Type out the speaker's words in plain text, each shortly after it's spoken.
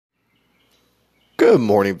Good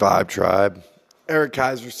morning, Vibe Tribe. Eric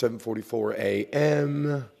Kaiser, 7:44 a.m.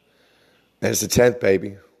 And it's the 10th,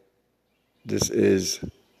 baby. This is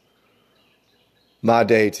my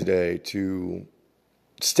day today to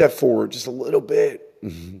step forward just a little bit,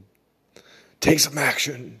 take some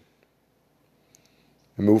action,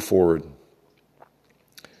 and move forward.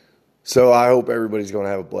 So I hope everybody's going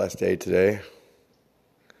to have a blessed day today.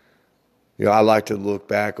 I like to look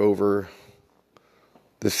back over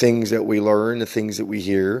the things that we learn, the things that we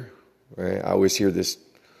hear. Right? I always hear this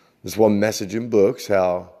one message in books,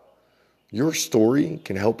 how your story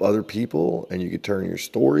can help other people, and you can turn your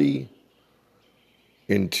story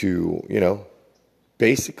into,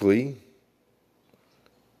 basically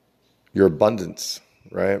your abundance,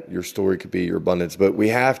 right? Your story could be your abundance. But we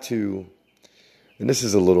have to, and this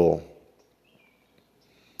is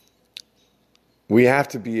we have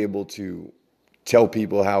to be able to tell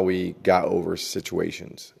people how we got over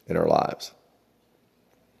situations in our lives.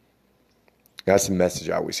 That's the message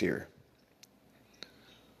I always hear.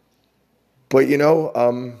 But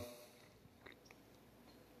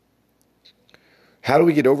how do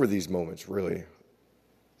we get over these moments, really?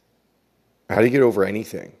 How do you get over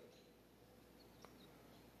anything?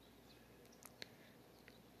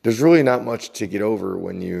 There's really not much to get over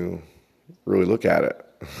when you really look at it.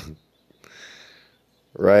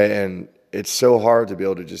 Right? And it's so hard to be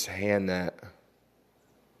able to just hand that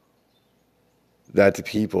to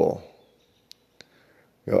people.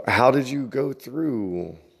 How did you go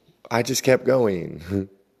through? I just kept going.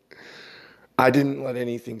 I didn't let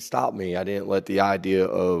anything stop me. I didn't let the idea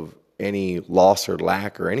of any loss or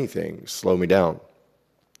lack or anything slow me down.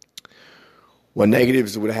 When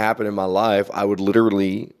negatives would happen in my life, I would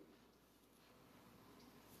literally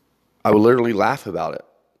laugh about it.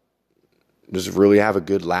 Just really have a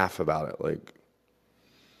good laugh about it. Like,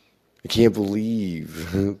 I can't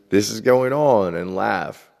believe this is going on, and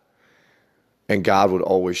laugh. And God would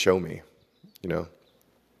always show me,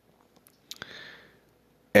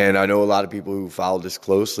 And I know a lot of people who follow this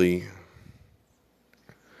closely,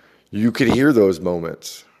 you could hear those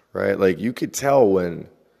moments, right? Like, you could tell when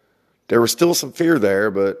there was still some fear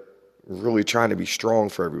there, but really trying to be strong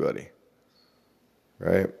for everybody,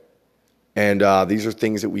 right? And these are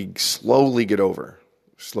things that we slowly get over.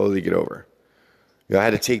 I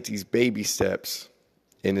had to take these baby steps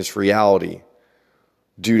in this reality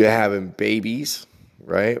due to having babies,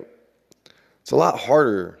 right? It's a lot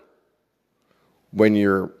harder when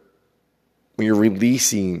you're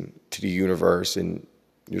releasing to the universe and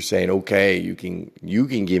you're saying, okay, you can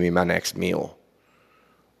give me my next meal.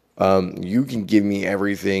 You can give me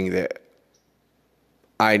everything that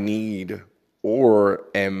I need or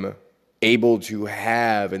am able to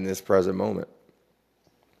have in this present moment.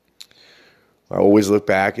 I always look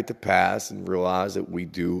back at the past and realize that we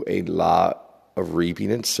do a lot of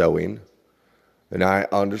reaping and sowing. And I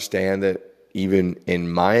understand that even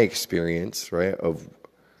in my experience, right, of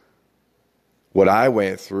what I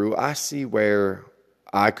went through, I see where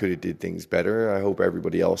I could have did things better. I hope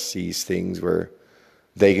everybody else sees things where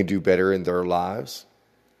they can do better in their lives.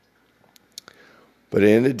 But at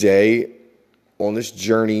the end of the day, on this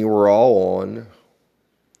journey we're all on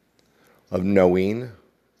of knowing,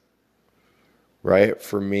 right?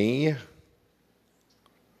 For me,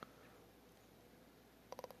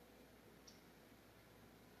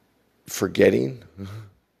 forgetting,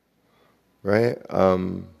 right?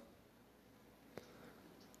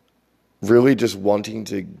 Really just wanting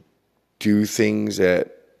to do things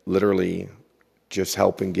that literally just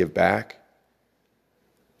help and give back.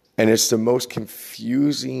 And it's the most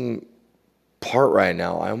confusing part right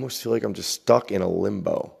now. I almost feel like I'm just stuck in a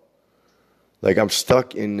limbo. Like, I'm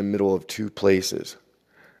stuck in the middle of two places,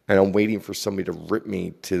 and I'm waiting for somebody to rip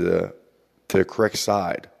me to the correct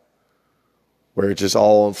side, where it just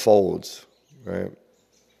all unfolds, right?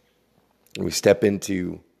 And we step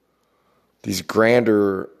into these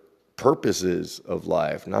grander purposes of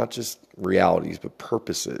life, not just realities, but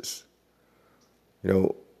purposes.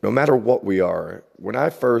 No matter what we are, when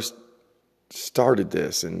I first started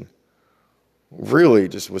this and really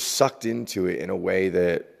just was sucked into it in a way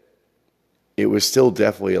that it was still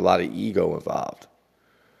definitely a lot of ego involved.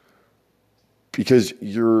 Because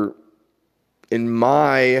in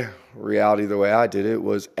my reality, the way I did it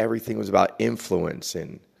was everything was about influence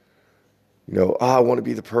and, I want to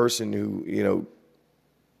be the person who,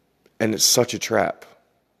 and it's such a trap.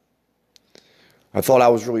 I thought I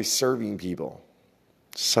was really serving people.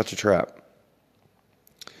 Such a trap.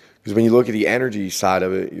 Because when you look at the energy side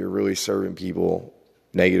of it, you're really serving people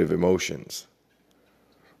negative emotions.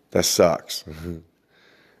 That sucks.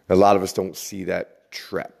 A lot of us don't see that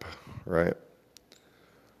trap, right?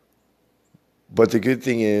 But the good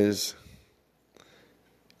thing is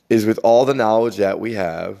with all the knowledge that we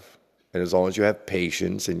have, and as long as you have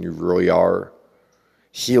patience and you really are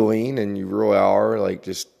healing and you really are like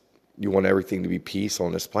just, you want everything to be peace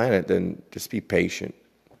on this planet, then just be patient.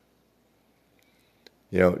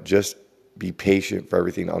 Just be patient for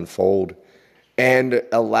everything to unfold and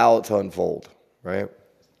allow it to unfold, right?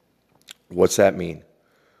 What's that mean?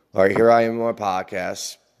 All right, here I am on my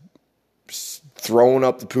podcast, throwing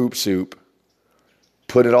up the poop soup,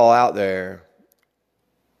 put it all out there,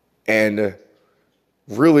 and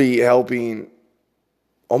really helping,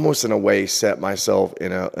 almost in a way, set myself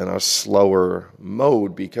in a slower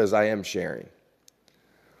mode because I am sharing.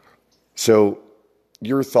 So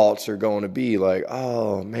your thoughts are going to be like,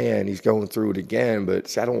 oh man, he's going through it again.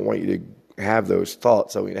 But I don't want you to have those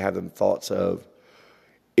thoughts. I want you to have them thoughts of,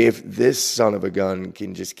 if this son of a gun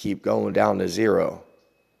can just keep going down to zero.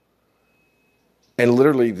 And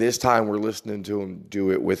literally this time we're listening to him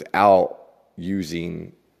do it without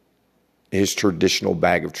using his traditional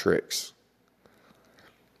bag of tricks.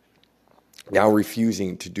 Now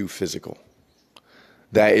refusing to do physical.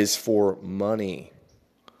 That is for money.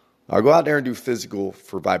 I'll go out there and do physical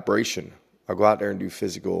for vibration. I'll go out there and do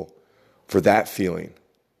physical for that feeling.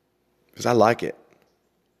 Because I like it.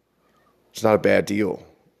 It's not a bad deal.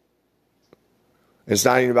 It's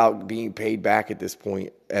not even about being paid back at this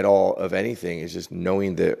point at all of anything. It's just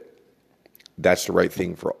knowing that that's the right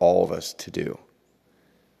thing for all of us to do.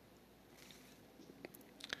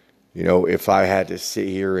 If I had to sit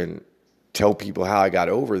here and tell people how I got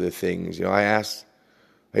over the things,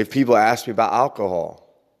 if people ask me about alcohol,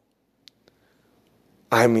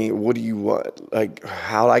 I mean, what do you want? Like,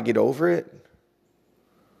 how did I get over it?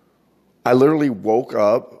 I literally woke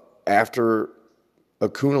up after a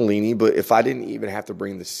Kundalini, but if I didn't even have to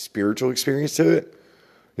bring the spiritual experience to it,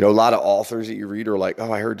 a lot of authors that you read are like,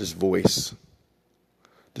 oh, I heard this voice.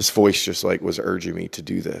 This voice just like was urging me to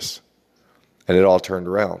do this. And it all turned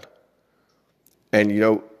around. And,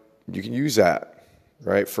 you can use that,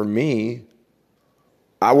 right? For me,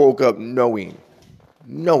 I woke up knowing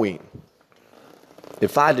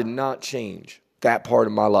if I did not change that part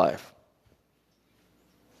of my life,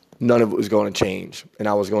 none of it was going to change. And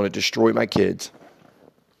I was going to destroy my kids.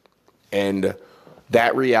 And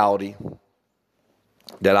that reality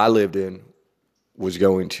that I lived in was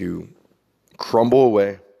going to crumble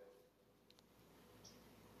away.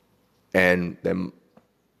 And then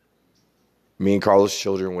me and Carlos'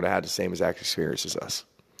 children would have had the same exact experience as us.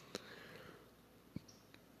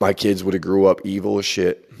 My kids would have grew up evil as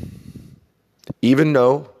shit. Even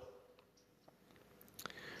though,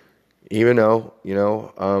 it's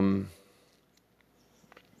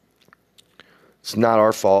not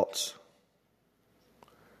our faults.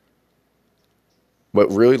 But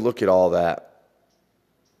really look at all that.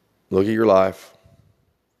 Look at your life.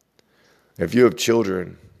 If you have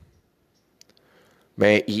children,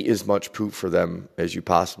 man, eat as much poop for them as you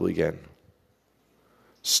possibly can.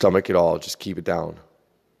 Stomach it all. Just keep it down.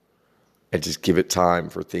 And just give it time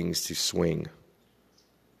for things to swing.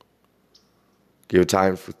 Give it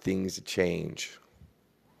time for things to change.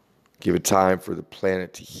 Give it time for the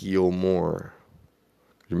planet to heal more.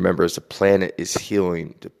 Remember, as the planet is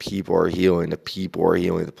healing, the people are healing. The people are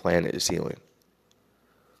healing. The planet is healing.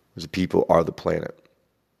 Because the people are the planet.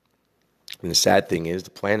 And the sad thing is, the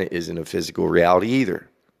planet isn't a physical reality either.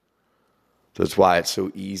 So that's why it's so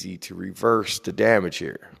easy to reverse the damage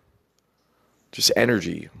here. Just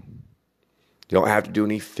energy. You don't have to do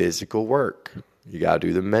any physical work. You got to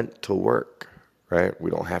do the mental work, right? We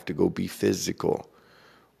don't have to go be physical.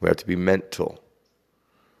 We have to be mental,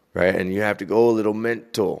 right? And you have to go a little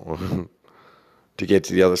mental to get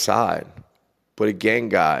to the other side. But again,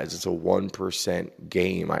 guys, it's a 1%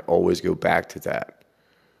 game. I always go back to that,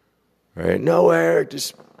 right? No, Eric, the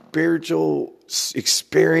spiritual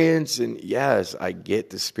experience. And yes, I get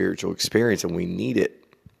the spiritual experience and we need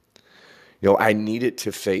it. I need it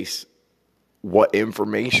to face what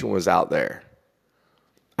information was out there.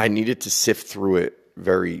 I needed to sift through it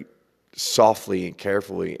very softly and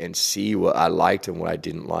carefully and see what I liked and what I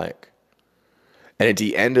didn't like. And at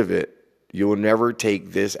the end of it, you will never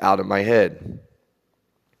take this out of my head.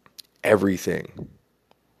 Everything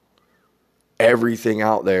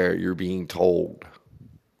out there you're being told,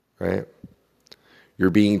 right?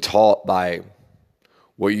 You're being taught by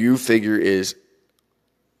what you figure is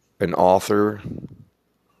an author,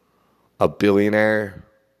 a billionaire.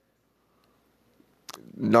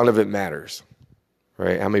 None of it matters,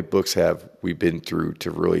 right? How many books have we been through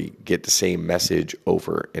to really get the same message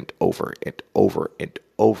over and over and over and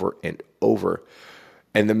over and over?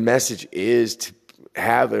 And the message is to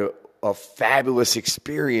have a fabulous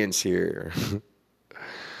experience here.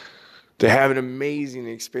 To have an amazing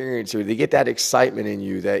experience here. They get that excitement in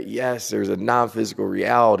you that, yes, there's a non-physical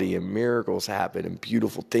reality and miracles happen and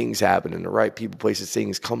beautiful things happen and the right people, places,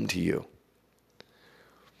 things come to you.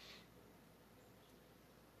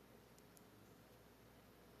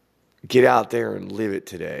 Get out there and live it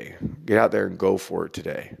today. Get out there and go for it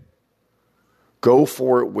today. Go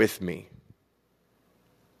for it with me.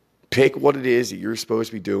 Pick what it is that you're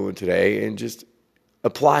supposed to be doing today and just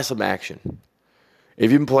apply some action. If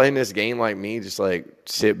you've been playing this game like me, just like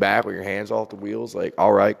sit back with your hands off the wheels, like,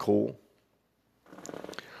 all right, cool.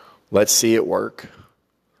 Let's see it work.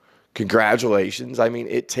 Congratulations. I mean,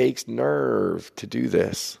 it takes nerve to do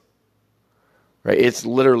this, right? It's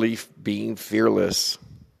literally being fearless.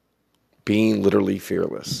 Being literally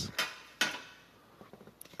fearless.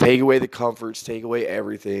 Take away the comforts, take away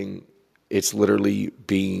everything. It's literally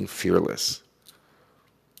being fearless.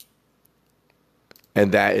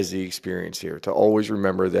 And that is the experience here. To always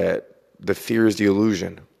remember that the fear is the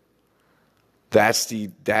illusion. That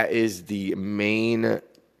is the main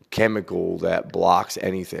chemical that blocks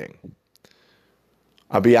anything.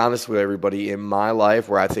 I'll be honest with everybody. In my life,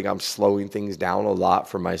 where I think I'm slowing things down a lot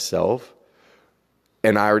for myself,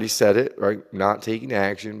 and I already said it, right? Not taking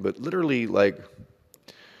action, but literally, like,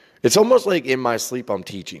 it's almost like in my sleep I'm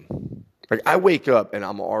teaching. Like, I wake up and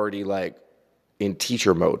I'm already like in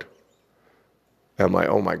teacher mode. And I'm like,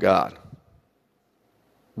 oh my God,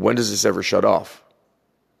 when does this ever shut off?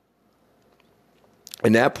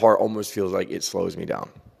 And that part almost feels like it slows me down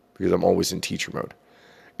because I'm always in teacher mode.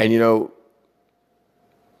 And you know,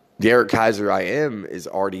 the Eric Kaiser I am is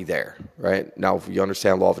already there, right? Now, if you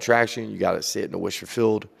understand law of attraction, you got to sit in a wish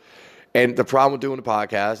fulfilled. And the problem with doing a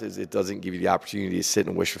podcast is it doesn't give you the opportunity to sit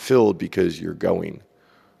in a wish fulfilled because you're going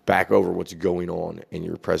back over what's going on in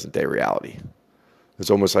your present day reality.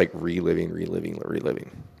 It's almost like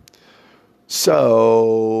reliving.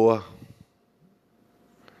 So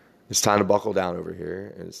it's time to buckle down over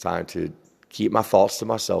here. And it's time to keep my thoughts to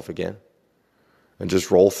myself again and just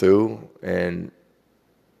roll through and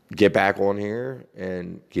get back on here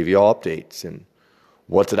and give you all updates. And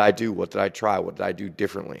what did I do? What did I try? What did I do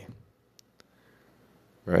differently?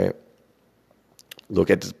 Right? Look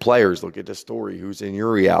at the players. Look at the story. Who's in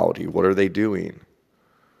your reality? What are they doing?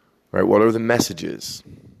 Right? What are the messages?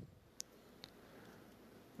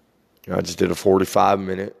 You know, I just did a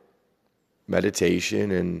 45-minute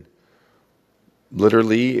meditation and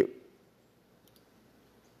literally,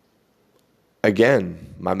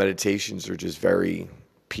 again, my meditations are just very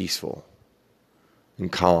peaceful and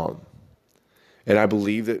calm. And I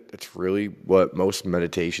believe that it's really what most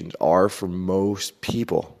meditations are for most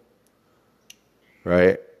people.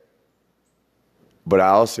 Right? But I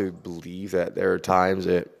also believe that there are times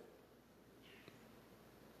that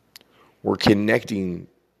we're connecting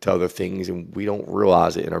to other things and we don't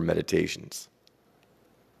realize it in our meditations.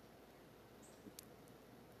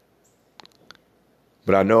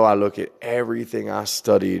 But I know I look at everything I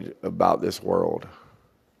studied about this world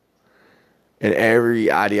and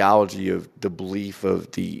every ideology of the belief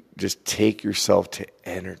of the just take yourself to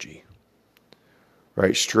energy,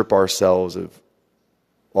 right? Strip ourselves of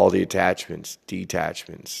all the attachments,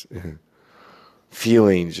 detachments,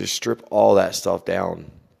 feelings, just strip all that stuff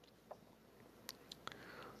down.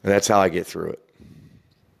 And that's how I get through it.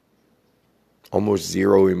 Almost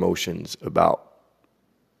zero emotions about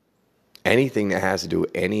anything that has to do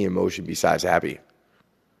with any emotion besides happy.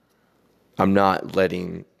 I'm not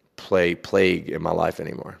letting play plague in my life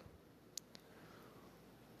anymore.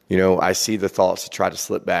 You know, I see the thoughts that try to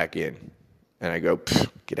slip back in. And I go,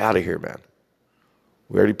 get out of here, man.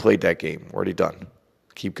 We already played that game. We're already done.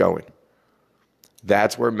 Keep going.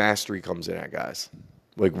 That's where mastery comes in at, guys.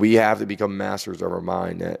 Like, we have to become masters of our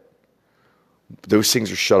mind that those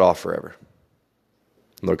things are shut off forever.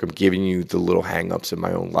 Look, I'm giving you the little hang-ups in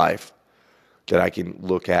my own life that I can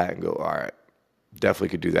look at and go, all right, definitely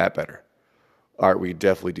could do that better. All right, we could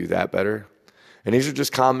definitely do that better. And these are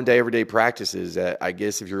just common day, everyday practices that I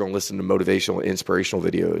guess if you're going to listen to motivational, inspirational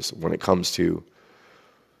videos when it comes to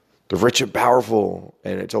the rich and powerful,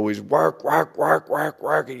 and it's always work,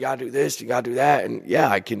 and you got to do this, you got to do that. And yeah,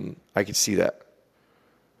 I can see that.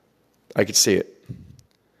 I can see it.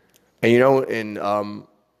 And, you know, in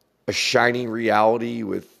a shiny reality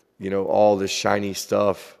with, you know, all this shiny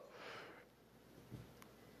stuff,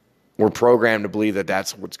 we're programmed to believe that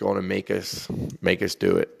that's what's going to make us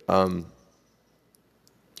do it. And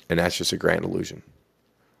that's just a grand illusion.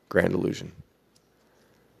 Grand illusion.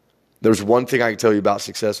 There's one thing I can tell you about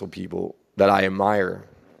successful people that I admire,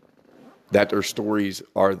 that their stories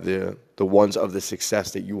are the ones of the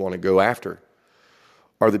success that you want to go after.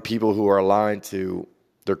 are the people who are aligned to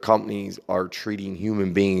their companies are treating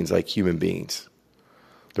human beings like human beings.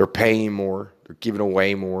 They're paying more, they're giving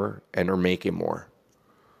away more, and they're making more.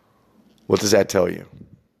 What does that tell you?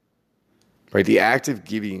 Right? The act of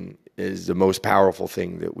giving is the most powerful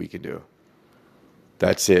thing that we can do.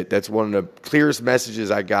 That's it. That's one of the clearest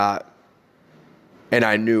messages I got. And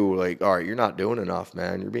I knew, like, all right, you're not doing enough,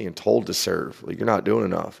 man. You're being told to serve. Like, you're not doing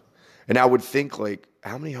enough. And I would think, like,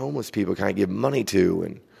 how many homeless people can I give money to?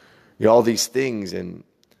 And, you know, all these things. And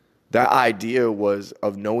that idea was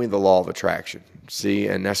of knowing the law of attraction. See?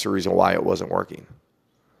 And that's the reason why it wasn't working.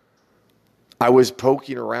 I was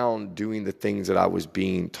poking around doing the things that I was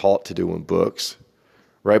being taught to do in books,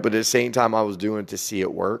 right? But at the same time, I was doing it to see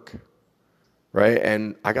it work, right?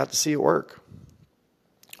 And I got to see it work.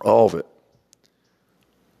 All of it.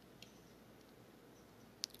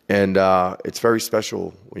 And it's very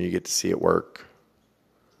special when you get to see it work.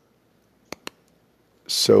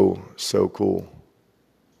 So cool.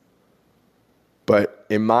 But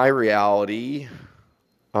in my reality,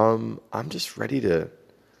 I'm just ready to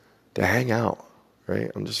hang out,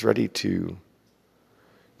 right? I'm just ready to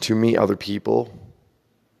meet other people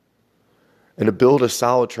and to build a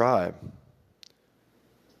solid tribe.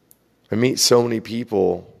 I meet so many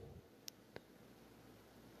people.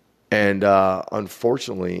 And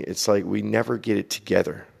unfortunately, it's like we never get it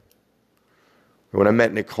together. When I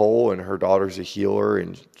met Nicole and her daughter's a healer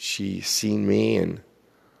and she seen me and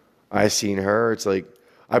I seen her, it's like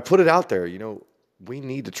I put it out there, you know, we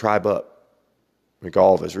need to tribe up. Like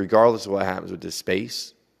all of us, regardless of what happens with this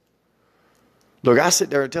space. Look, I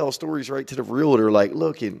sit there and tell stories right to the realtor like,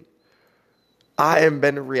 look, and I have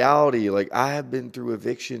been in reality. Like I have been through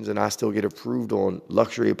evictions and I still get approved on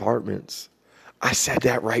luxury apartments. I said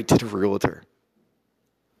that right to the realtor.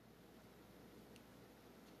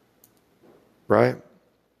 Right?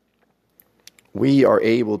 We are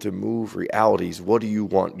able to move realities. What do you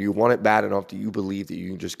want? Do you want it bad enough? Do you believe that you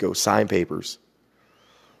can just go sign papers?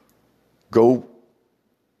 Go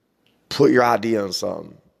put your idea on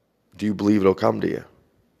something. Do you believe it'll come to you?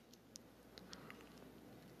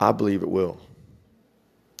 I believe it will.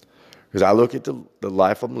 Because I look at the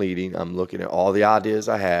life I'm leading. I'm looking at all the ideas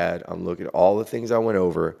I had. I'm looking at all the things I went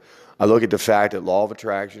over. I look at the fact that law of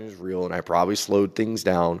attraction is real and I probably slowed things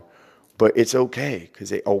down. But it's okay because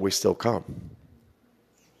they always still come.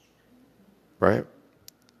 Right?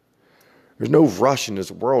 There's no rush in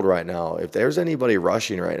this world right now. If there's anybody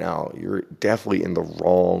rushing right now, you're definitely in the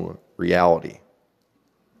wrong reality.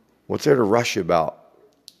 What's there to rush about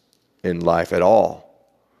in life at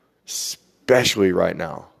all? Especially right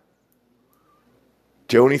now.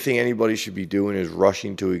 The only thing anybody should be doing is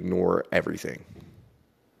rushing to ignore everything.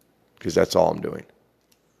 Because that's all I'm doing.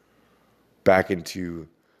 Back into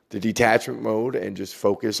the detachment mode and just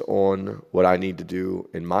focus on what I need to do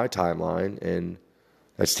in my timeline. And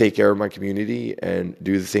let's take care of my community and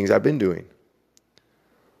do the things I've been doing.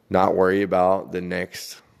 Not worry about the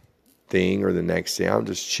next thing or the next thing. I'm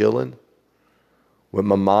just chilling with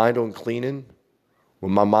my mind on cleaning,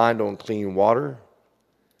 with my mind on clean water,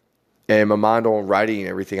 and my mind on writing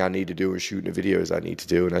everything I need to do and shooting the videos I need to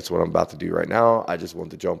do. And that's what I'm about to do right now. I just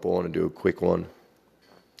want to jump on and do a quick one.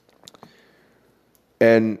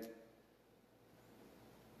 And,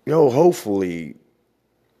 you know, hopefully,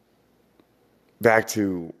 back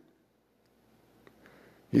to,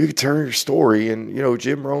 you can turn your story and, you know,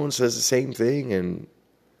 Jim Rohn says the same thing. And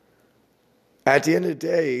at the end of the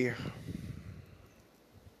day,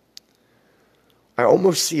 I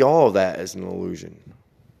almost see all of that as an illusion.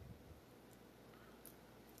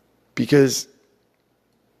 Because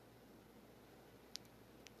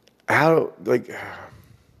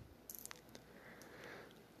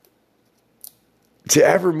to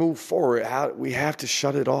ever move forward, we have to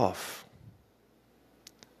shut it off.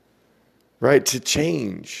 Right? To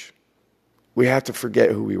change, we have to forget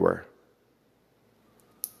who we were.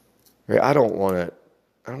 Right? I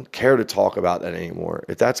don't care to talk about that anymore.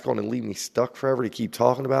 If that's going to leave me stuck forever to keep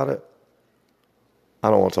talking about it, I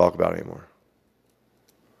don't want to talk about it anymore.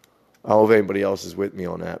 I don't know if anybody else is with me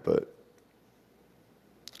on that, but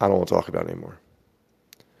I don't want to talk about it anymore.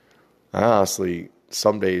 I honestly,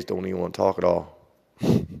 some days don't even want to talk at all.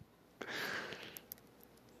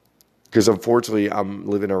 Because unfortunately, I'm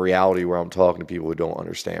living a reality where I'm talking to people who don't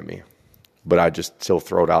understand me. But I just still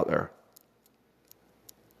throw it out there.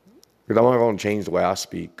 Because I'm not going to change the way I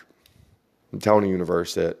speak. I'm telling the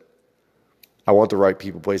universe that I want the right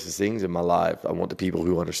people, places, things in my life. I want the people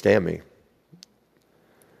who understand me.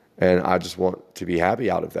 And I just want to be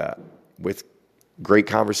happy out of that with great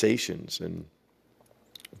conversations and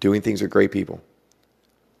doing things with great people.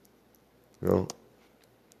 You know,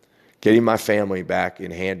 Getting my family back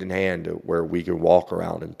in hand where we can walk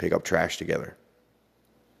around and pick up trash together.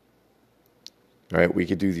 Right? We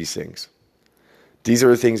could do these things. These are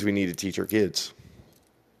the things we need to teach our kids.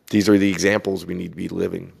 These are the examples we need to be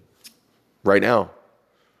living right now.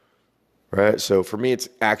 Right? So for me, it's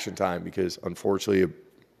action time because unfortunately,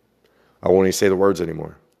 I won't even say the words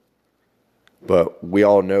anymore. But we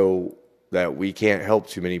all know that we can't help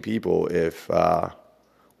too many people if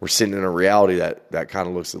we're sitting in a reality that kind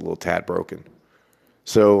of looks a little tad broken.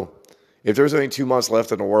 So if there's only 2 months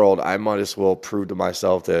left in the world, I might as well prove to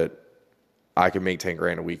myself that I can make 10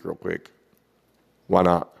 grand a week real quick. Why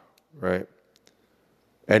not? Right?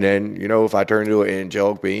 And then, if I turn into an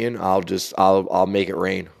angelic being, I'll make it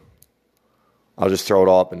rain. I'll just throw it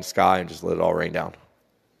all up in the sky and just let it all rain down.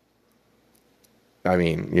 I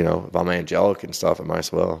mean, if I'm angelic and stuff, I might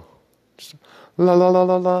as well. Just, la, la, la,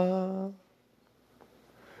 la, la.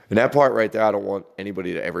 And that part right there, I don't want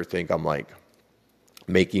anybody to ever think I'm like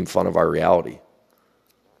making fun of our reality.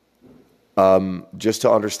 Just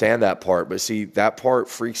to understand that part. But see, that part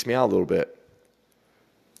freaks me out a little bit.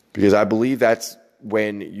 Because I believe that's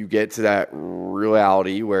when you get to that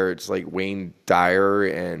reality where it's like Wayne Dyer,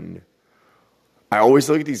 and I always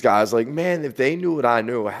look at these guys like, man, if they knew what I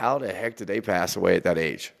knew, how the heck did they pass away at that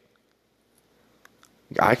age?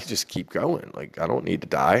 I could just keep going. Like, I don't need to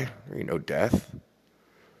die. There ain't no death.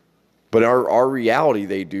 But our reality,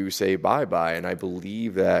 they do say bye-bye, and I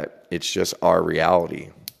believe that it's just our reality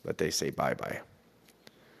that they say bye-bye.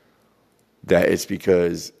 That it's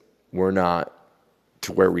because we're not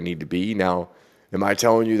to where we need to be. Now, am I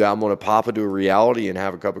telling you that I'm going to pop into a reality and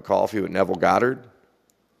have a cup of coffee with Neville Goddard?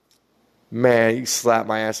 Man, you slap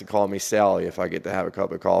my ass and call me Sally if I get to have a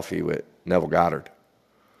cup of coffee with Neville Goddard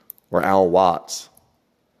or Alan Watts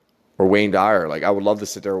or Wayne Dyer. Like, I would love to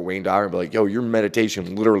sit there with Wayne Dyer and be like, yo, your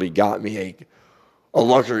meditation literally got me a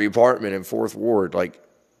luxury apartment in 4th Ward, like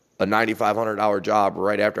a $9,500 job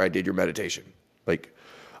right after I did your meditation. Like,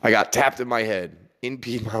 I got tapped in my head in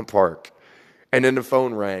Piedmont Park. And then the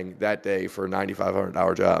phone rang that day for a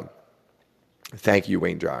 $9,500 job. Thank you,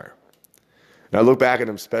 Wayne Dyer. And I look back at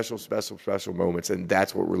them special moments, and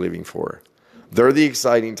that's what we're living for. They're the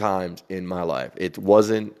exciting times in my life. It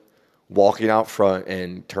wasn't walking out front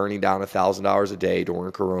and turning down $1,000 a day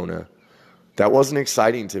during Corona. That wasn't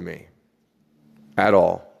exciting to me at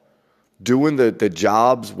all. Doing the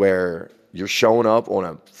jobs where you're showing up on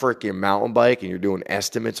a freaking mountain bike and you're doing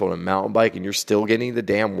estimates on a mountain bike and you're still getting the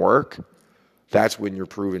damn work, that's when you're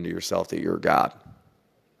proving to yourself that you're God.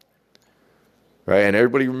 Right? And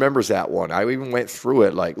everybody remembers that one. I even went through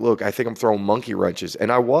it like, look, I think I'm throwing monkey wrenches.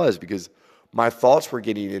 And I was, because my thoughts were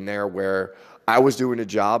getting in there where I was doing a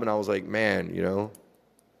job and I was like, man,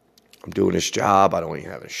 I'm doing this job. I don't even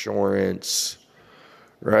have insurance.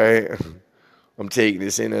 Right? I'm taking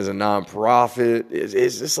this in as a nonprofit.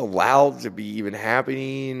 Is this allowed to be even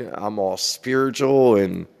happening? I'm all spiritual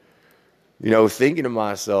and thinking to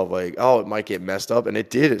myself like, oh, it might get messed up. And it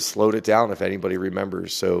did. It slowed it down, if anybody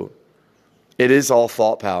remembers. So it is all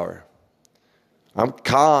thought power.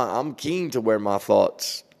 I'm keen to where my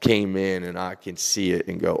thoughts came in and I can see it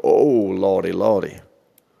and go, oh, lordy.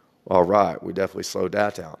 All right, we definitely slowed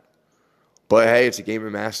that down. But hey, it's a game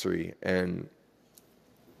of mastery. And,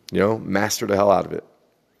 master the hell out of it.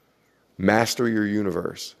 Master your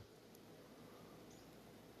universe.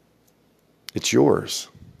 It's yours.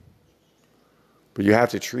 But you have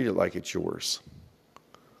to treat it like it's yours.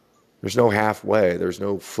 There's no halfway. There's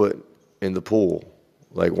no foot in the pool,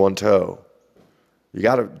 like one toe. You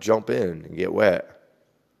got to jump in and get wet.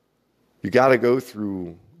 You got to go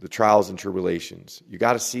through the trials and tribulations. You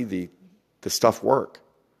got to see the stuff work.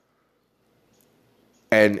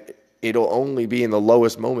 And it'll only be in the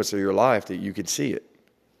lowest moments of your life that you can see it.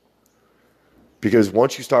 Because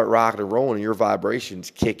once you start rocking and rolling and your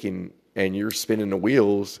vibrations kicking and you're spinning the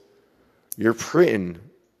wheels, you're printing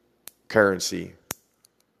currency.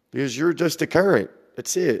 Because you're just a current.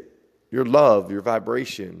 That's it. Your love, your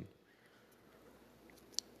vibration.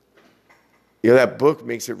 That book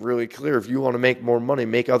makes it really clear. If you want to make more money,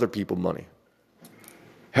 make other people money.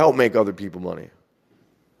 Help make other people money.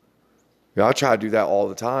 I try to do that all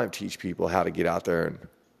the time, teach people how to get out there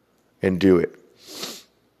and do it.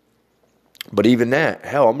 But even that,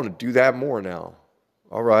 hell, I'm going to do that more now.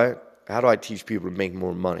 All right. How do I teach people to make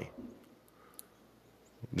more money?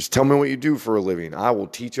 Just tell me what you do for a living. I will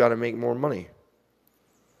teach you how to make more money.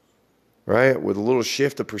 Right? With a little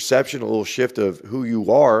shift of perception, a little shift of who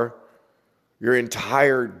you are, your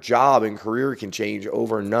entire job and career can change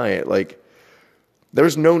overnight. Like,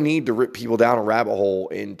 there's no need to rip people down a rabbit hole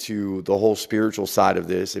into the whole spiritual side of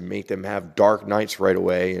this and make them have dark nights right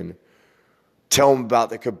away and tell them about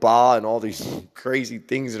the Kabbalah and all these crazy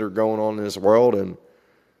things that are going on in this world. And,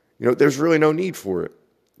 there's really no need for it.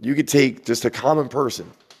 You could take just a common person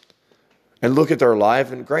and look at their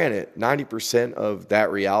life. And granted, 90% of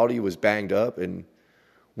that reality was banged up. And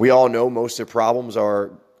we all know most of the problems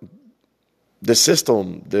are the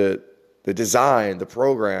system, the design, the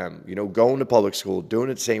program, going to public school,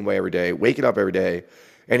 doing it the same way every day, waking up every day,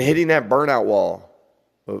 and hitting that burnout wall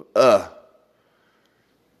of,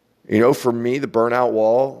 for me, the burnout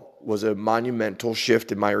wall was a monumental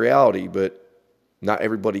shift in my reality, but not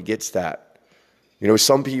everybody gets that.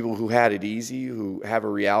 Some people who had it easy, who have a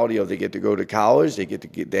reality of they get to go to college, they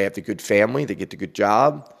have the good family, they get the good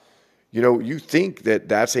job. You think that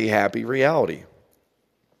that's a happy reality.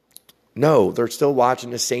 No, they're still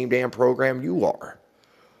watching the same damn program you are.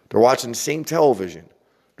 They're watching the same television.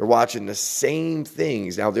 They're watching the same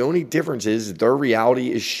things. Now, the only difference is their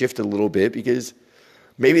reality is shifted a little bit because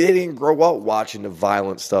maybe they didn't grow up watching the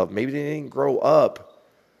violent stuff. Maybe they didn't grow up,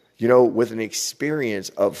 with an experience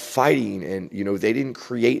of fighting, and, they didn't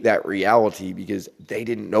create that reality because they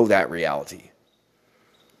didn't know that reality.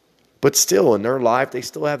 But still, in their life, they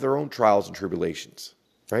still have their own trials and tribulations,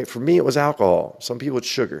 right? For me, it was alcohol. Some people, it's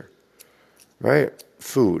sugar, right?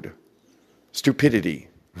 Food, stupidity,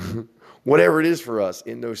 whatever it is for us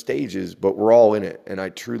in those stages, but we're all in it. And I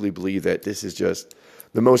truly believe that this is just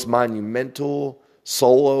the most monumental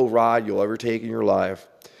solo ride you'll ever take in your life.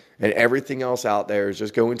 And everything else out there is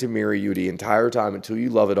just going to mirror you the entire time until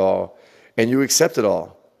you love it all and you accept it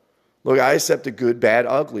all. Look, I accept the good, bad,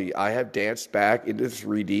 ugly. I have danced back into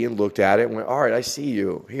 3D and looked at it and went, all right, I see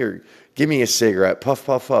you. Here, give me a cigarette. Puff,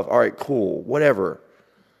 puff, puff. All right, cool. Whatever.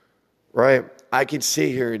 Right? I can sit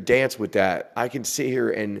here and dance with that. I can sit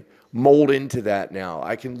here and mold into that now.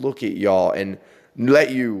 I can look at y'all and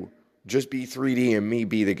let you just be 3D and me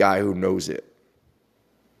be the guy who knows it.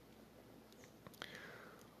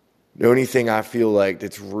 The only thing I feel like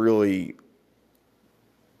that's really,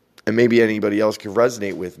 and maybe anybody else can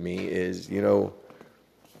resonate with me, is,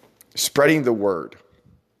 spreading the word,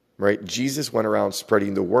 right? Jesus went around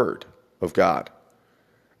spreading the word of God.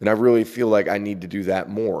 And I really feel like I need to do that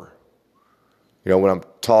more. When I'm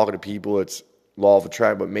talking to people, it's law of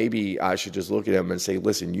attraction, but maybe I should just look at them and say,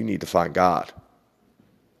 listen, you need to find God.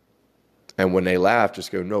 And when they laugh,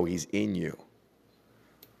 just go, no, he's in you.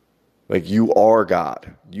 Like, you are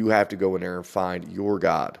God. You have to go in there and find your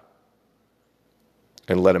God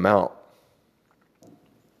and let him out.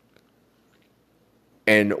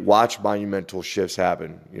 And watch monumental shifts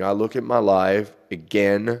happen. I look at my life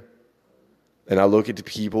again, and I look at the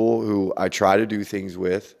people who I try to do things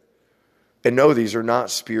with, and no, these are not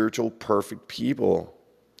spiritual, perfect people,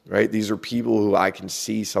 right? These are people who I can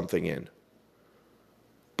see something in.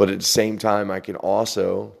 But at the same time, I can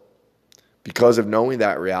also, because of knowing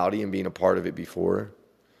that reality and being a part of it before,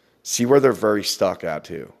 see where they're very stuck at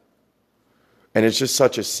too. And it's just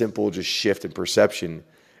such a simple just shift in perception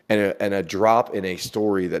and a drop in a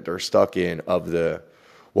story that they're stuck in of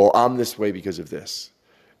I'm this way because of this.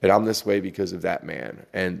 And I'm this way because of that man.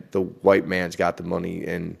 And the white man's got the money.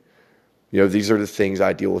 And, these are the things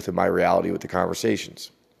I deal with in my reality with the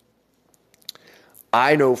conversations.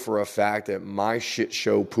 I know for a fact that my shit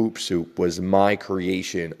show poop soup was my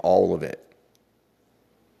creation, all of it.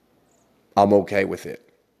 I'm okay with it.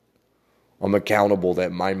 I'm accountable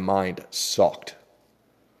that my mind sucked.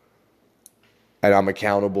 And I'm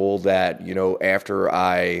accountable that, after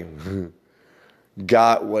I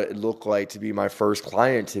got what it looked like to be my first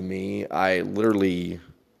client to me, I literally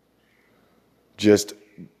just,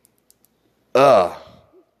 the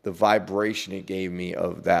vibration it gave me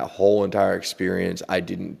of that whole entire experience, I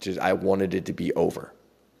wanted it to be over.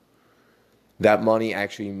 That money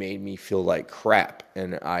actually made me feel like crap,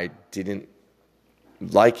 and I didn't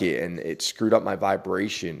like it, and it screwed up my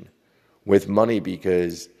vibration with money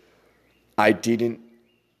because I didn't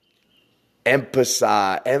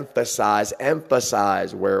emphasize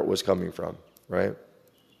where it was coming from, right?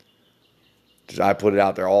 I put it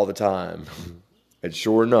out there all the time, and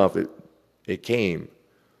sure enough, it came.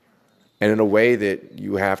 And in a way that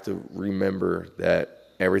you have to remember that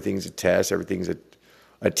everything's a test, everything's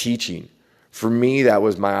a teaching. For me, that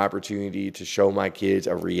was my opportunity to show my kids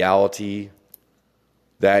a reality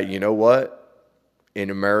that, in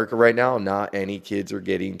America right now, not any kids are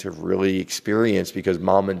getting to really experience because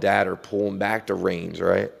mom and dad are pulling back the reins,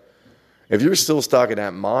 right? If you're still stuck in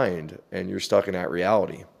that mind and you're stuck in that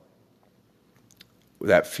reality,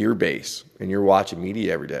 that fear base, and you're watching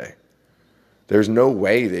media every day, there's no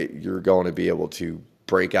way that you're going to be able to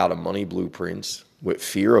break out of money blueprints with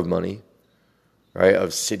fear of money, right?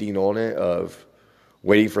 Of sitting on it, of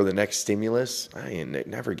waiting for the next stimulus.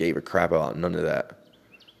 Never gave a crap about none of that.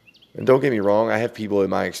 And don't get me wrong, I have people in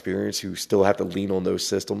my experience who still have to lean on those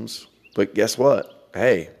systems. But guess what?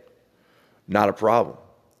 Hey, not a problem.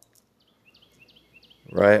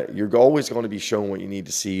 Right? You're always going to be shown what you need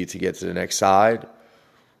to see to get to the next side.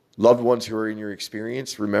 Loved ones who are in your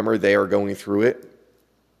experience, remember they are going through it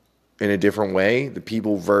in a different way. The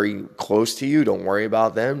people very close to you, don't worry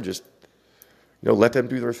about them. Just, let them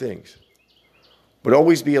do their things. But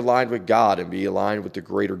always be aligned with God and be aligned with the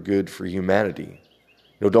greater good for humanity.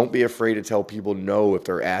 Don't be afraid to tell people no if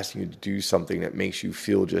they're asking you to do something that makes you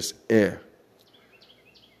feel just Right?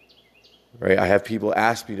 I have people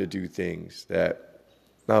ask me to do things that,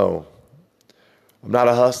 no, I'm not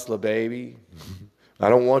a hustler, baby. I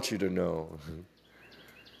don't want you to know.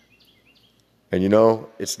 And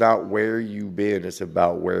it's not where you've been, it's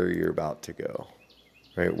about where you're about to go.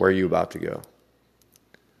 Right? Where are you about to go?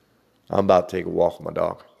 I'm about to take a walk with my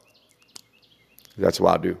dog. That's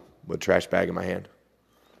what I do. With a trash bag in my hand,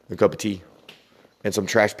 a cup of tea, and some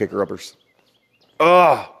trash picker uppers.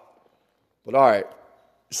 But all right,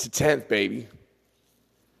 it's the 10th, baby.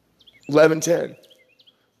 11:10.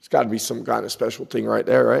 It's got to be some kind of special thing right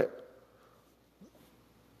there, right?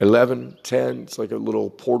 11:10. It's like a little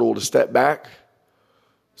portal to step back.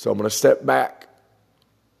 So I'm going to step back,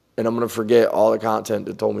 and I'm going to forget all the content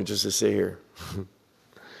that told me just to sit here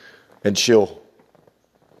and chill.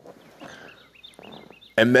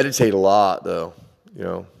 And meditate a lot, though,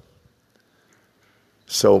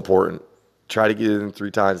 So important. Try to get it in 3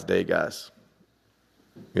 times a day, guys.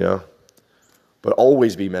 But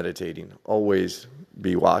always be meditating. Always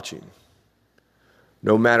be watching.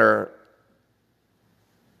 No matter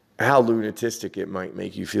how lunatic it might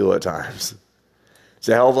make you feel at times. It's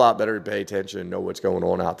a hell of a lot better to pay attention and know what's going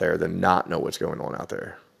on out there than not know what's going on out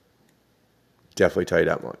there. Definitely tell you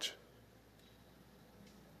that much.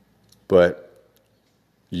 But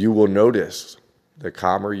you will notice the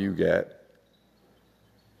calmer you get,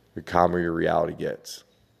 the calmer your reality gets.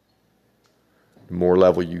 The more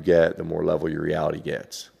level you get, the more level your reality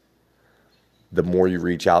gets. The more you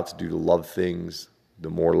reach out to do the love things, the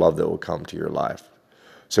more love that will come to your life.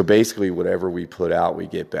 So basically, whatever we put out, we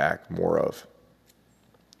get back more of.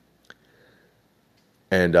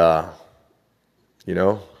 And,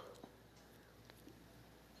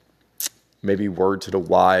 maybe word to the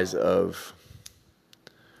wise of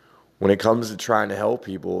when it comes to trying to help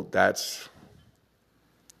people, that's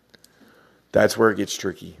where it gets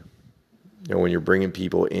tricky. When you're bringing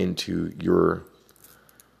people into your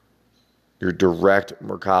direct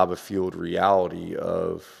Merkaba field reality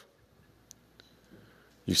of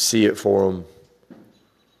you see it for them,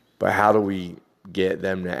 but how do we get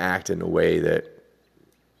them to act in a way that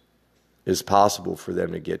is possible for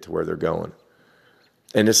them to get to where they're going?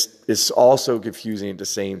 And it's also confusing at the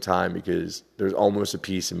same time because there's almost a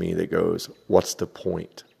piece of me that goes, what's the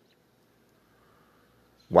point?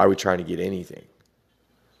 Why are we trying to get anything?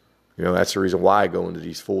 That's the reason why I go into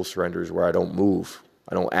these full surrenders where I don't move,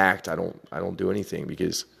 I don't act, I don't do anything,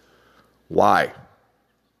 because why?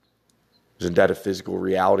 Isn't that a physical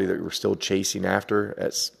reality that we're still chasing after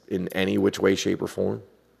in any which way, shape, or form?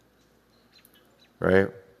 Right?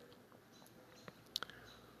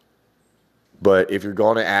 But if you're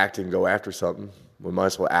going to act and go after something, we might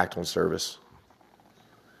as well act on service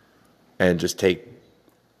and just take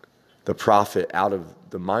the profit out of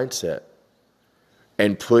the mindset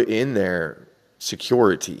and put in there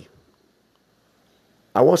security.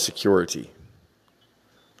 I want security.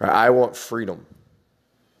 Right? I want freedom.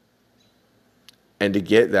 And to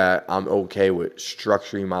get that, I'm okay with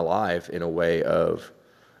structuring my life in a way of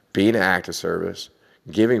being an act of service,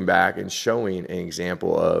 giving back, and showing an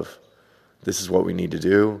example of this is what we need to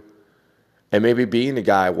do. And maybe being the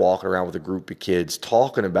guy walking around with a group of kids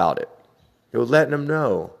talking about it. Letting them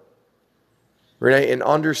know. Right? And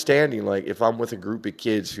understanding, like, if I'm with a group of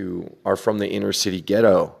kids who are from the inner city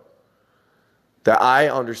ghetto, that I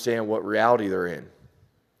understand what reality they're in.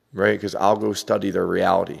 Right? Because I'll go study their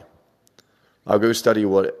reality. I'll go study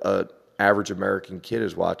what an average American kid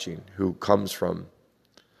is watching who comes from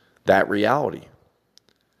that reality.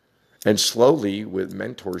 And slowly, with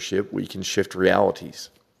mentorship, we can shift realities.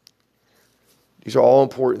 These are all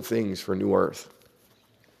important things for New Earth,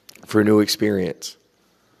 for a new experience.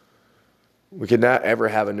 We could not ever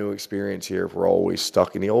have a new experience here if we're always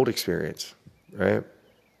stuck in the old experience, right?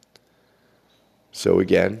 So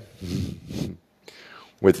again,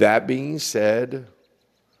 with that being said,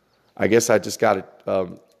 I guess I just got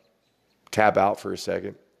to tap out for a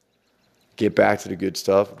second, get back to the good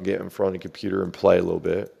stuff, get in front of the computer and play a little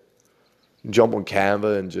bit. Jump on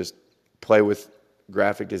Canva and just play with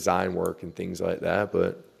graphic design work and things like that,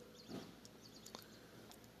 but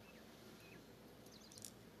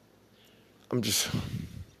I'm just,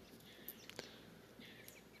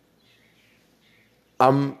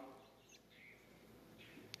 I'm,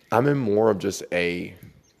 I'm in more of just a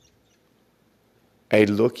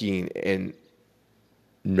looking and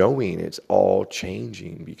knowing it's all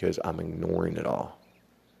changing because I'm ignoring it all.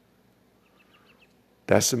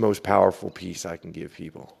 That's the most powerful piece I can give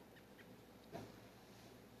people.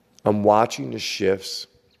 I'm watching the shifts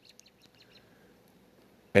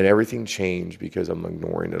and everything change because I'm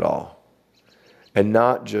ignoring it all. And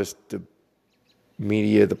not just the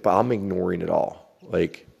media, I'm ignoring it all.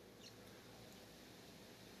 Like,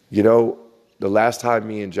 the last time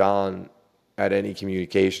me and John had any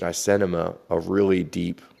communication, I sent him a really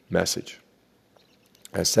deep message.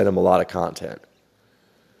 I sent him a lot of content.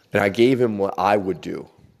 And I gave him what I would do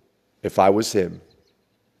if I was him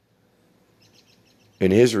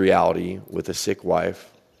in his reality with a sick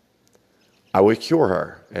wife. I would cure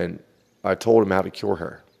her. And I told him how to cure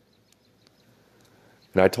her.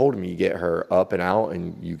 And I told him, you get her up and out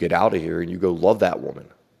and you get out of here and you go love that woman.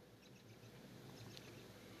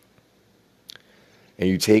 And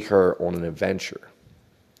you take her on an adventure.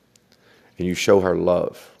 And you show her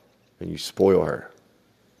love. And you spoil her.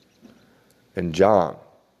 And John,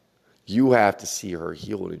 you have to see her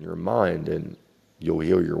healed in your mind and you'll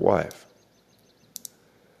heal your wife.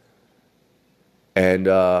 And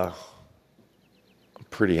I'm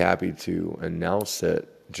pretty happy to announce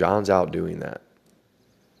that John's out doing that.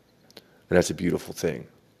 And that's a beautiful thing.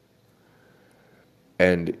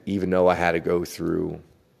 And even though I had to go through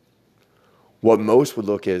what most would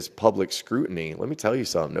look as public scrutiny, let me tell you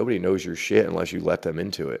something. Nobody knows your shit unless you let them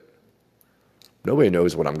into it. Nobody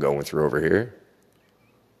knows what I'm going through over here.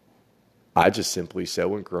 I just simply said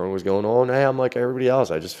when Corona was going on, hey, I'm like everybody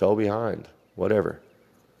else. I just fell behind. Whatever.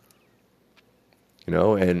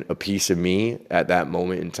 And a piece of me at that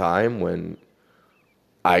moment in time when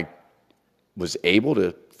I was able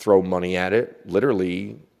to throw money at it,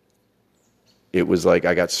 literally, it was like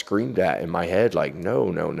I got screamed at in my head, like, no.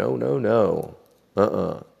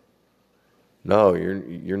 No,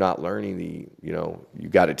 you're not learning you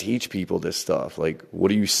got to teach people this stuff. Like, what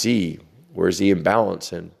do you see? Where's the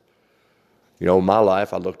imbalance? And, in my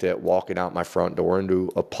life, I looked at walking out my front door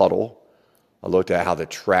into a puddle. I looked at how the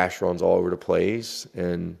trash runs all over the place.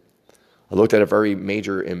 And I looked at a very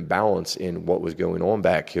major imbalance in what was going on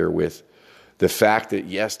back here with the fact that,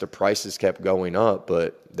 yes, the prices kept going up,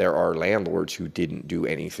 but there are landlords who didn't do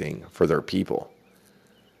anything for their people.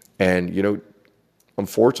 And,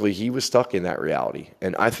 unfortunately, he was stuck in that reality.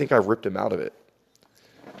 And I think I ripped him out of it.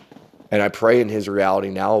 And I pray in his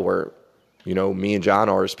reality now where, me and John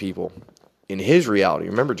are his people. In his reality,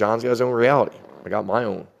 remember, John's got his own reality. I got my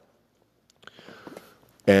own.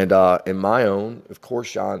 And in my own, of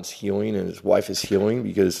course, John's healing and his wife is healing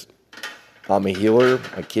because I'm a healer.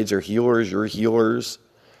 My kids are healers. You're healers.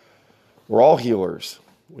 We're all healers.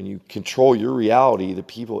 When you control your reality, the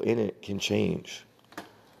people in it can change.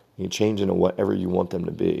 You can change into whatever you want them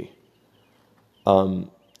to be. And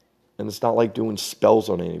it's not like doing spells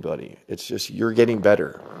on anybody. It's just you're getting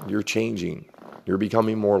better. You're changing. You're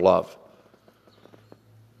becoming more love.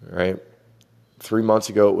 All right? 3 months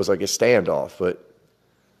ago, it was like a standoff, but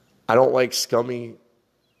I don't like scummy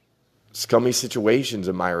situations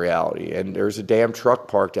in my reality. And there's a damn truck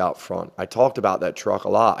parked out front. I talked about that truck a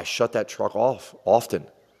lot. I shut that truck off often.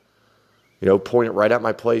 Point it right at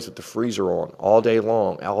my place with the freezer on all day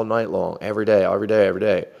long, all night long, every day.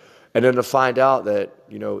 And then to find out that,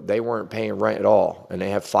 they weren't paying rent at all. And they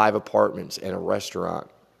have 5 apartments and a restaurant.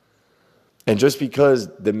 And just because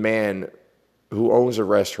the man who owns a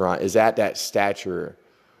restaurant is at that stature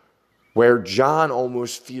where John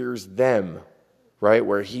almost fears them, right?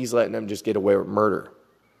 Where he's letting them just get away with murder.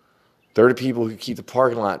 They're the people who keep the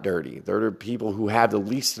parking lot dirty. They're the people who have the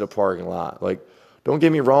lease to the parking lot. Like, don't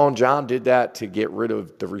get me wrong, John did that to get rid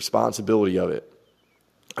of the responsibility of it.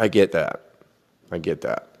 I get that. I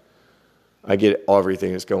get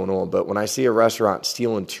everything that's going on. But when I see a restaurant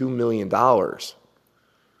stealing $2 million,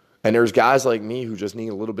 and there's guys like me who just need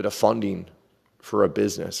a little bit of funding for a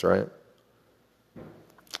business, right?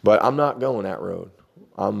 But I'm not going that road.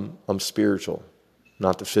 I'm spiritual,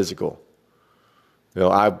 not the physical.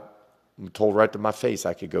 I'm told right to my face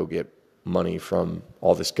I could go get money from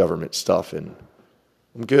all this government stuff, and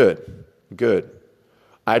I'm good.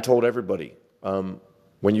 I told everybody,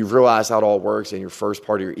 when you realize how it all works in your first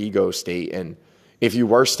part of your ego state, and if you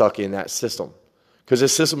were stuck in that system, because the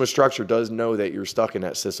system of structure does know that you're stuck in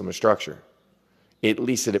that system of structure. At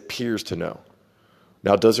least it appears to know.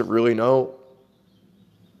 Now, does it really know?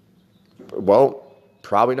 Well,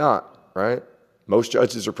 Probably not, right? Most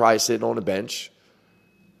judges are probably sitting on a bench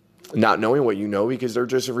not knowing what you know because they're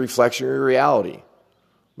just a reflection of your reality.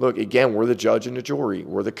 Look, again, we're the judge and the jury.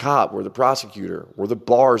 We're the cop. We're the prosecutor. We're the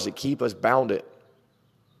bars that keep us bounded.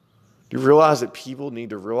 Do you realize that people need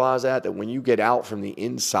to realize that when you get out from the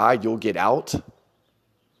inside, you'll get out?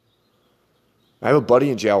 I have a buddy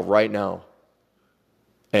in jail right now,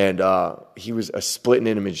 and he was a splitting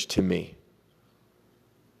image to me.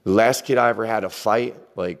 The last kid I ever had a fight,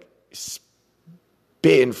 like,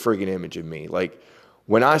 spitting friggin' image of me. Like,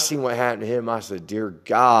 when I seen what happened to him, I said, dear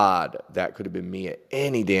God, that could have been me at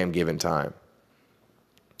any damn given time.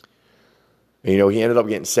 And, he ended up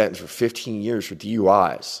getting sentenced for 15 years for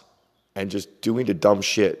DUIs and just doing the dumb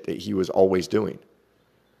shit that he was always doing.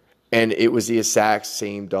 And it was the exact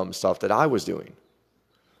same dumb stuff that I was doing.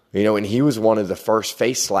 And he was one of the first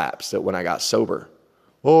face slaps that when I got sober.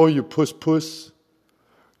 Oh, you puss.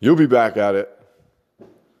 You'll be back at it.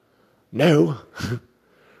 No,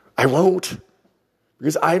 I won't.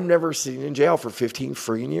 Because I'm never sitting in jail for 15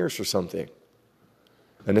 friggin' years for something.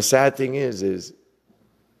 And the sad thing is,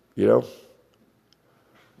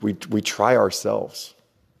 we try ourselves.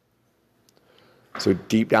 So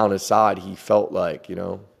deep down inside, he felt like,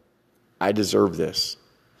 I deserve this,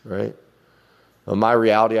 right? In my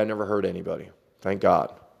reality, I never hurt anybody. Thank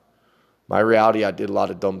God. My reality, I did a lot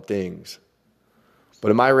of dumb things. But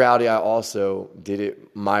in my reality, I also did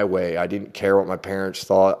it my way. I didn't care what my parents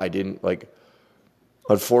thought. I didn't,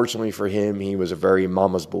 unfortunately for him, he was a very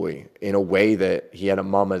mama's boy in a way that he had a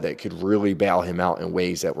mama that could really bail him out in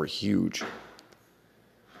ways that were huge.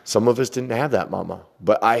 Some of us didn't have that mama,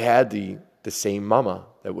 but I had the same mama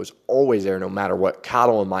that was always there no matter what,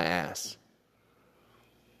 coddling my ass.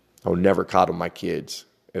 I would never coddle my kids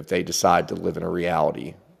if they decide to live in a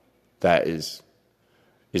reality that is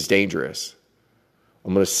dangerous.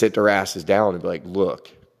 I'm going to sit their asses down and be like,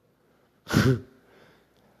 look,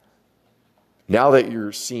 now that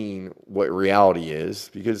you're seeing what reality is,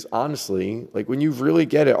 because honestly, when you really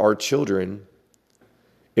get it, our children,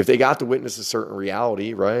 if they got to witness a certain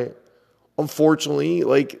reality, right? Unfortunately,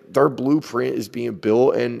 their blueprint is being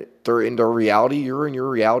built and they're in their reality. You're in your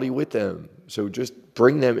reality with them. So just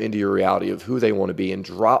bring them into your reality of who they want to be and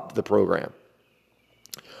drop the program.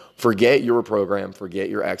 Forget your program. Forget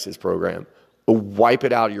your ex's program. Wipe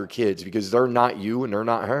it out of your kids because they're not you and they're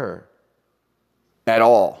not her at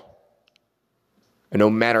all. And no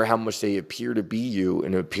matter how much they appear to be you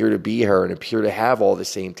and appear to be her and appear to have all the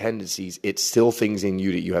same tendencies, it's still things in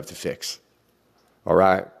you that you have to fix. All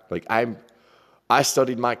right? I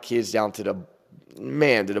studied my kids down to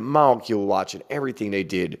the molecule watching everything they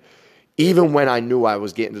did. Even when I knew I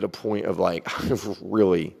was getting to the point of I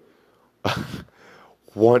really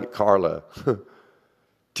want Carla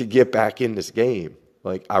to get back in this game.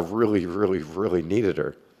 I really, really, really needed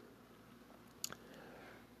her.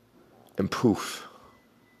 And poof.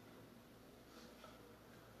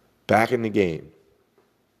 Back in the game.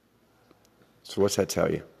 So what's that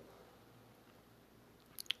tell you?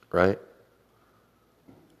 Right?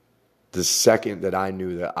 The second that I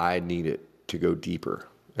knew that I needed to go deeper,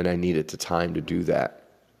 and I needed the time to do that,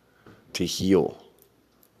 to heal,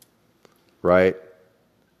 right?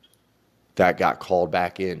 That got called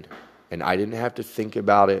back in. And I didn't have to think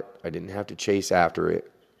about it. I didn't have to chase after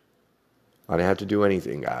it. I didn't have to do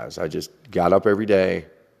anything, guys. I just got up every day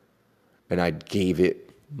and I gave it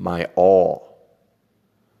my all.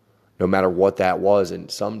 No matter what that was.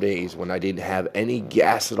 And some days when I didn't have any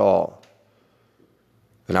gas at all,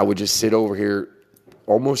 and I would just sit over here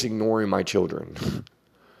almost ignoring my children.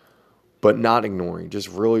 But not ignoring, just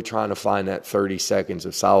really trying to find that 30 seconds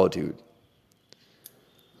of solitude.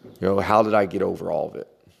 How did I get over all of it?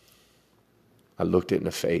 I looked it in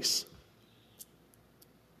the face.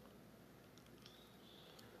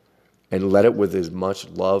 And let it with as much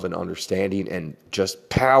love and understanding and just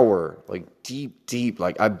power, deep.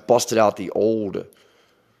 I busted out that old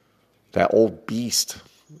beast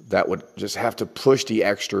that would just have to push the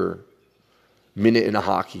extra minute in a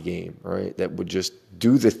hockey game, right? That would just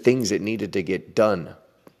do the things that needed to get done.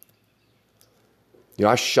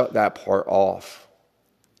 I shut that part off.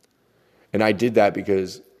 And I did that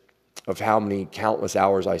because of how many countless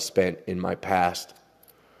hours I spent in my past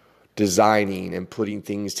designing and putting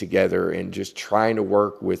things together and just trying to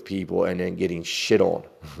work with people and then getting shit on.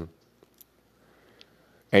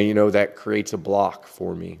 And that creates a block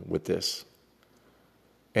for me with this.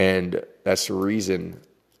 And that's the reason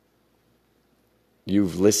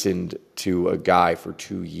you've listened to a guy for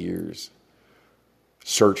 2 years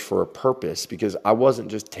search for a purpose, because I wasn't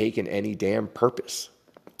just taking any damn purpose.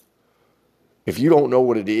 If you don't know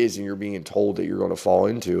what it is and you're being told that you're going to fall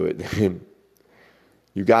into it, then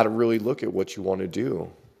You got to really look at what you want to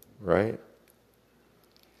do, right?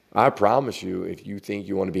 I promise you, if you think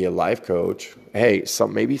you want to be a life coach, hey,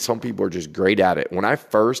 maybe some people are just great at it. When I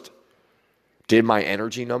first did my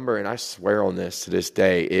energy number, and I swear on this to this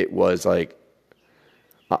day, it was like,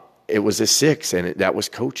 it was a 6, and that was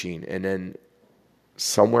coaching. And then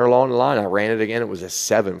somewhere along the line, I ran it again. It was a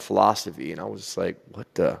 7, philosophy. And I was like,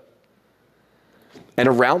 what the? And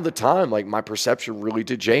around the time, like, my perception really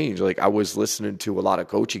did change. Like, I was listening to a lot of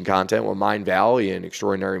coaching content with Mind Valley and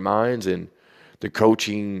Extraordinary Minds, and the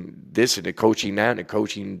coaching this and the coaching that and the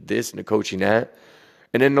coaching this and the coaching that.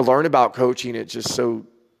 And then to learn about coaching, it's just so,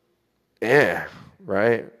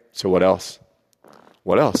 right? So what else?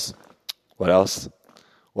 What else? What else?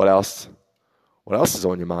 What else? What else is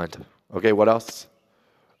on your mind? Okay, what else?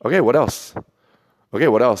 Okay, what else? Okay,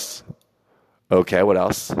 what else? Okay, what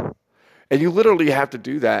else? And you literally have to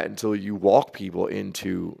do that until you walk people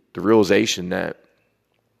into the realization that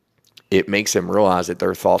it makes them realize that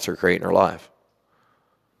their thoughts are creating their life.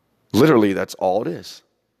 Literally, that's all it is.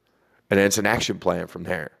 And then it's an action plan from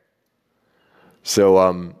there.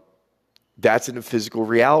 So that's in the physical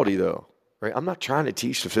reality, though, right? I'm not trying to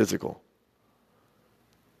teach the physical.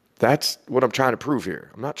 That's what I'm trying to prove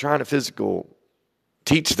here. I'm not trying to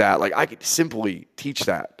teach that. Like, I could simply teach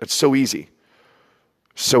that. That's so easy.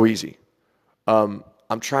 So easy. I'm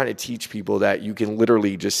trying to teach people that you can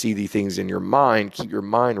literally just see these things in your mind, keep your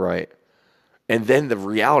mind right, and then the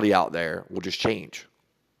reality out there will just change.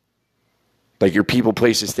 Like, your people,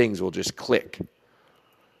 places, things will just click.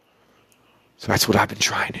 So that's what I've been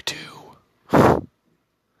trying to do.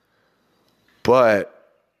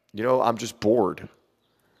 But, I'm just bored.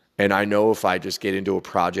 And I know if I just get into a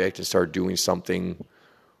project and start doing something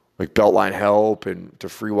like Beltline Help and the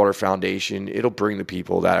Free Water Foundation, it'll bring the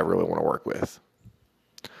people that I really want to work with.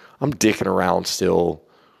 I'm dicking around still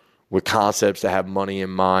with concepts that have money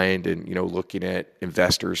in mind and, looking at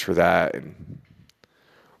investors for that. And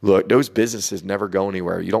look, those businesses never go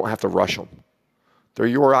anywhere. You don't have to rush them. They're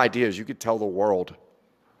your ideas. You could tell the world.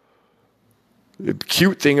 The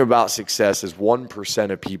cute thing about success is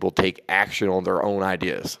 1% of people take action on their own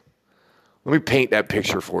ideas. Let me paint that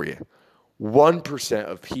picture for you. 1%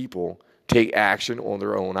 of people take action on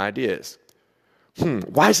their own ideas.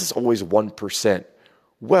 Why is this always 1%?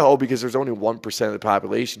 Well, because there's only 1% of the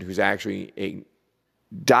population who's actually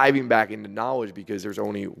diving back into knowledge, because there's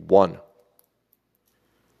only one.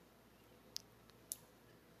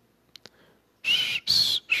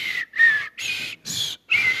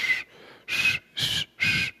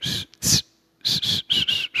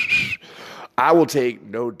 I will take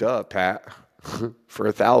no duh, Pat, for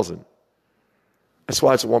 1,000. That's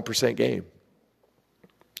why it's a 1% game.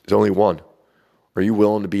 There's only one. Are you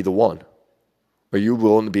willing to be the one? Are you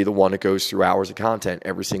willing to be the one that goes through hours of content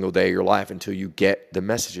every single day of your life until you get the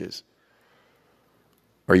messages?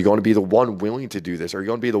 Are you going to be the one willing to do this? Are you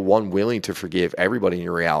going to be the one willing to forgive everybody in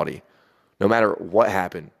your reality, no matter what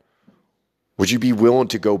happened? Would you be willing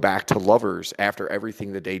to go back to lovers after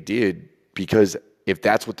everything that they did? Because if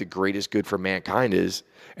that's what the greatest good for mankind is,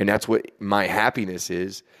 and that's what my happiness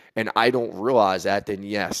is, and I don't realize that, then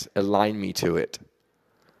yes, align me to it.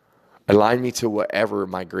 Align me to whatever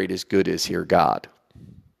my greatest good is here, God.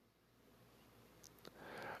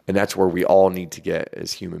 And that's where we all need to get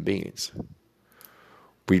as human beings.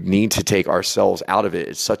 We need to take ourselves out of it.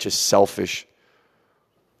 It's such a selfish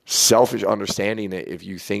understanding that if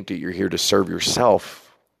you think that you're here to serve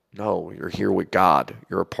yourself, no, you're here with God.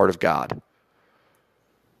 You're a part of God.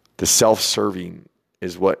 The self-serving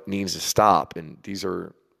is what needs to stop. And these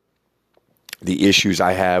are the issues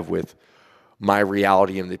I have with my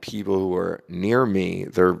reality and the people who are near me.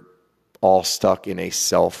 They're all stuck in a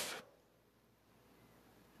self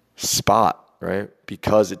spot, right?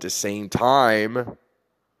 Because at the same time,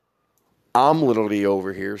 I'm literally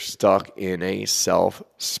over here stuck in a self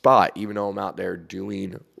spot. Even though I'm out there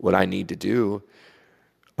doing what I need to do,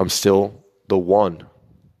 I'm still the one.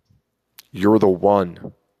 You're the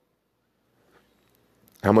one.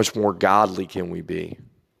 How much more godly can we be?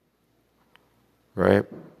 Right?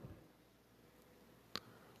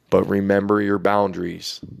 But remember your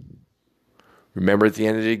boundaries. Remember at the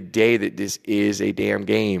end of the day that this is a damn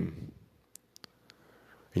game.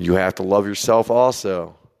 And you have to love yourself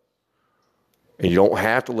also. And you don't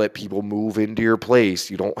have to let people move into your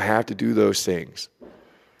place. You don't have to do those things.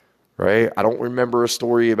 Right? I don't remember a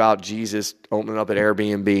story about Jesus opening up an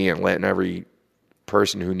Airbnb and letting every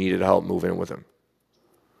person who needed help move in with him.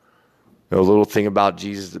 A little thing about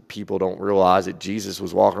Jesus that people don't realize, that Jesus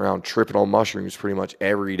was walking around tripping on mushrooms pretty much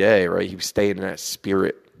every day, right? He was staying in that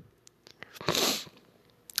spirit,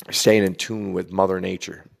 staying in tune with Mother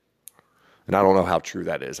Nature. And I don't know how true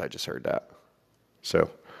that is. I just heard that.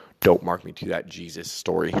 So don't mark me to that Jesus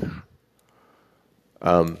story.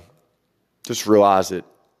 Just realize that,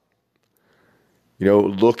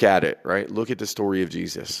 look at it, right? Look at the story of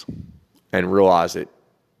Jesus and realize that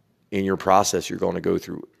in your process, you're going to go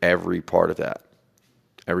through every part of that,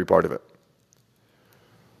 every part of it.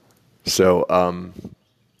 So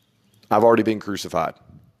I've already been crucified.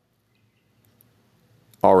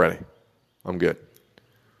 Already. I'm good.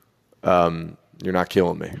 You're not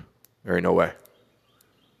killing me. There ain't no way.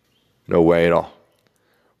 No way at all.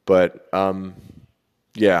 But,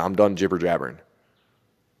 yeah, I'm done jibber jabbering.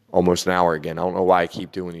 Almost an hour again. I don't know why I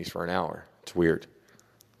keep doing these for an hour. It's weird.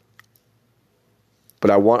 But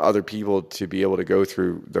I want other people to be able to go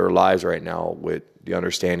through their lives right now with the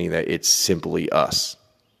understanding that it's simply us.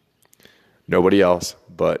 Nobody else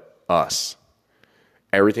but us.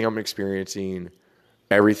 Everything I'm experiencing,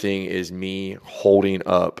 everything is me holding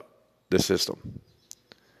up the system.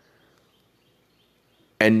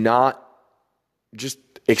 And not just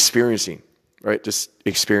experiencing, right? Just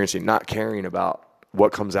experiencing, not caring about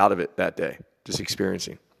what comes out of it that day. Just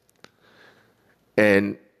experiencing.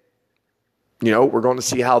 And, we're going to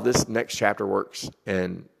see how this next chapter works.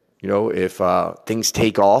 And, if things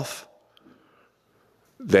take off,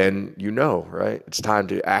 then right? It's time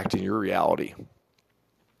to act in your reality.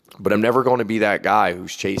 But I'm never going to be that guy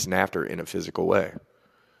who's chasing after it in a physical way.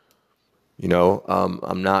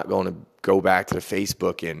 I'm not going to go back to the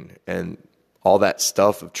Facebook and all that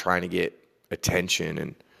stuff of trying to get attention.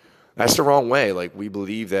 And that's the wrong way. Like, we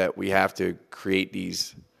believe that we have to create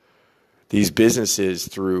these businesses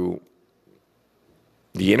through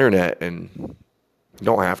the internet, and you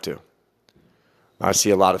don't have to. I see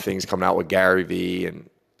a lot of things coming out with Gary Vee and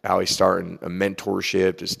how he's starting a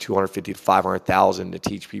mentorship. There's $250,000 to $500,000 to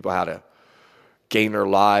teach people how to gain their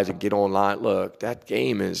lives and get online. Look, that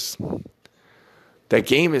game is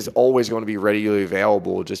always going to be readily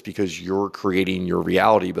available just because you're creating your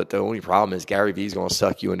reality. But the only problem is Gary Vee is going to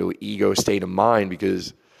suck you into an ego state of mind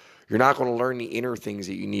because you're not going to learn the inner things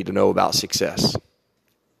that you need to know about success.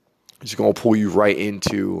 It's going to pull you right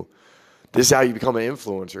into, this is how you become an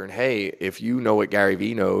influencer. And hey, if you know what Gary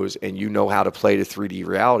Vee knows and you know how to play the 3D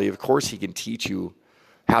reality, of course he can teach you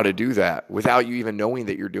how to do that without you even knowing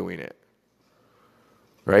that you're doing it.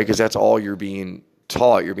 Right? Because that's all you're being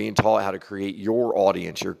taught. You're being taught how to create your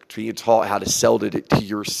audience. You're being taught how to sell it to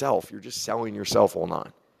yourself. You're just selling yourself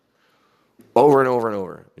online. Over and over and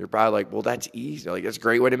over. You're probably like, well, that's easy. Like, that's a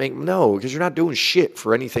great way to make. No, because you're not doing shit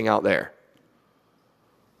for anything out there.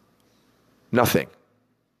 Nothing.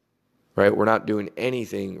 Right? We're not doing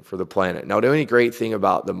anything for the planet. Now, the only great thing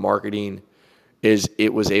about the marketing is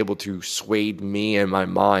it was able to sway me and my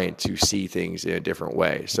mind to see things in a different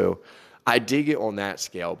way. So I dig it on that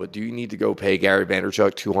scale, but do you need to go pay Gary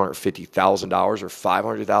Vaynerchuk $250,000 or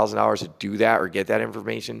 $500,000 to do that or get that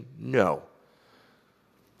information? No.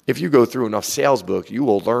 If you go through enough sales book, you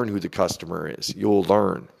will learn who the customer is. You'll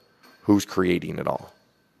learn who's creating it all.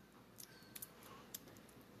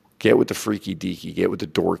 Get with the freaky deaky, get with the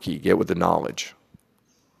dorky, get with the knowledge.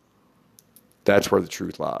 That's where the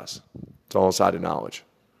truth lies. It's all inside of knowledge.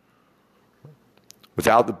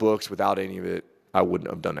 Without the books, without any of it, I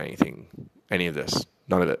wouldn't have done any of this.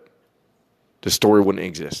 None of it. The story wouldn't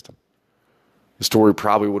exist. The story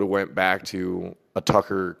probably would have went back to a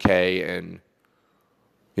Tucker K and,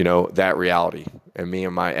 that reality. And me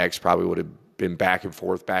and my ex probably would have been back and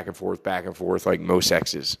forth like most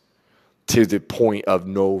exes. To the point of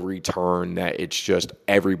no return that it's just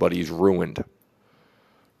everybody's ruined.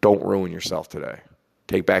 Don't ruin yourself today.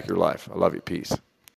 Take back your life. I love you. Peace.